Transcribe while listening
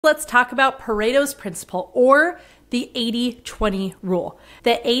Let's talk about Pareto's principle, or the 80-20 rule.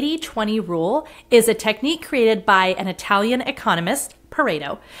 The 80-20 rule is a technique created by an Italian economist,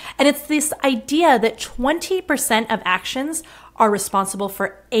 Pareto, and it's this idea that 20% of actions are responsible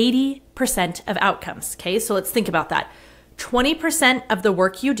for 80% of outcomes. Okay, so let's think about that. 20% of the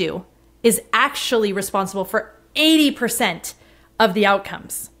work you do is actually responsible for 80% of the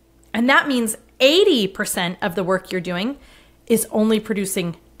outcomes. And that means 80% of the work you're doing is only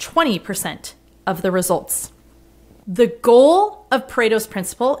producing 20% of the results. The goal of Pareto's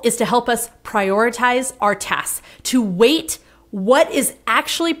principle is to help us prioritize our tasks, to weight what is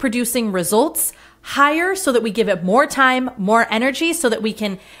actually producing results higher so that we give it more time, more energy, so that we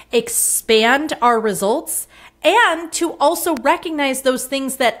can expand our results, and to also recognize those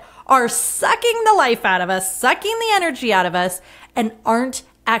things that are sucking the life out of us, sucking the energy out of us, and aren't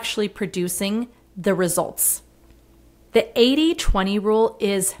actually producing the results. The 80-20 rule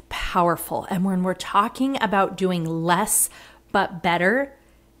is powerful. And when we're talking about doing less but better,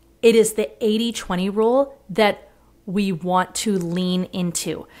 it is the 80-20 rule that we want to lean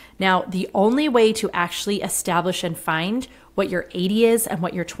into. Now, the only way to actually establish and find what your 80 is and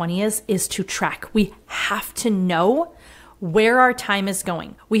what your 20 is to track. We have to know where our time is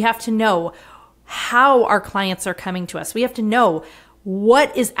going. We have to know how our clients are coming to us. We have to know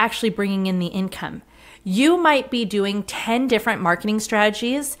what is actually bringing in the income. You might be doing 10 different marketing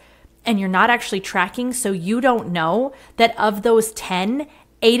strategies and you're not actually tracking, so you don't know that of those 10,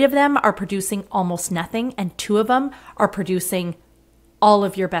 8 of them are producing almost nothing and 2 of them are producing all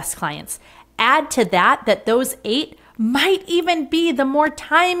of your best clients. Add to that those 8 might even be the more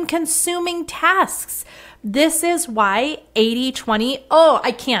time-consuming tasks. This is why 80-20,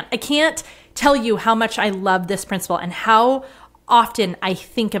 I can't tell you how much I love this principle and how often I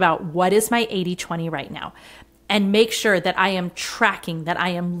think about what is my 80-20 right now, and make sure that I am tracking, that I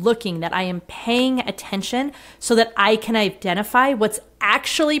am looking, that I am paying attention so that I can identify what's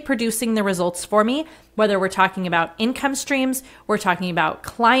actually producing the results for me, whether we're talking about income streams, we're talking about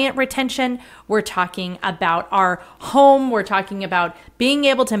client retention, we're talking about our home, we're talking about being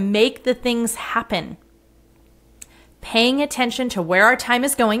able to make the things happen. Paying attention to where our time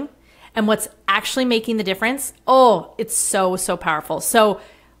is going and what's actually making the difference, it's so powerful. So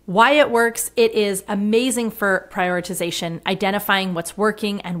why it works, it is amazing for prioritization, identifying what's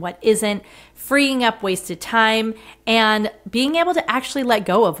working and what isn't, freeing up wasted time, and being able to actually let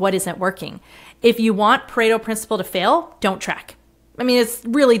go of what isn't working. If you want Pareto principle to fail, don't track. I mean, it's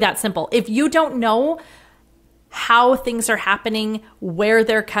really that simple. If you don't know how things are happening, where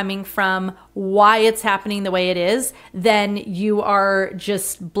they're coming from, why it's happening the way it is, then you are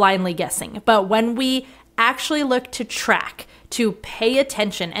just blindly guessing. But when we actually look to track, to pay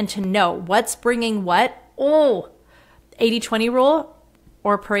attention, and to know what's bringing what, 80-20 rule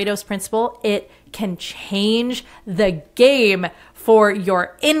or Pareto's principle, it can change the game for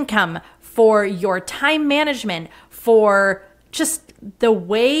your income, for your time management, for just the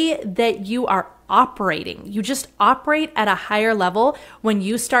way that you are operating. You just operate at a higher level when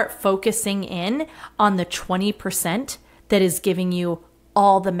you start focusing in on the 20% that is giving you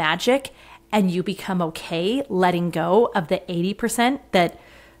all the magic, and you become okay letting go of the 80% that,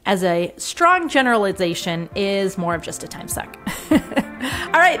 as a strong generalization, is more of just a time suck.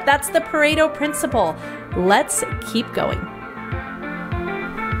 All right, that's the Pareto principle. Let's keep going.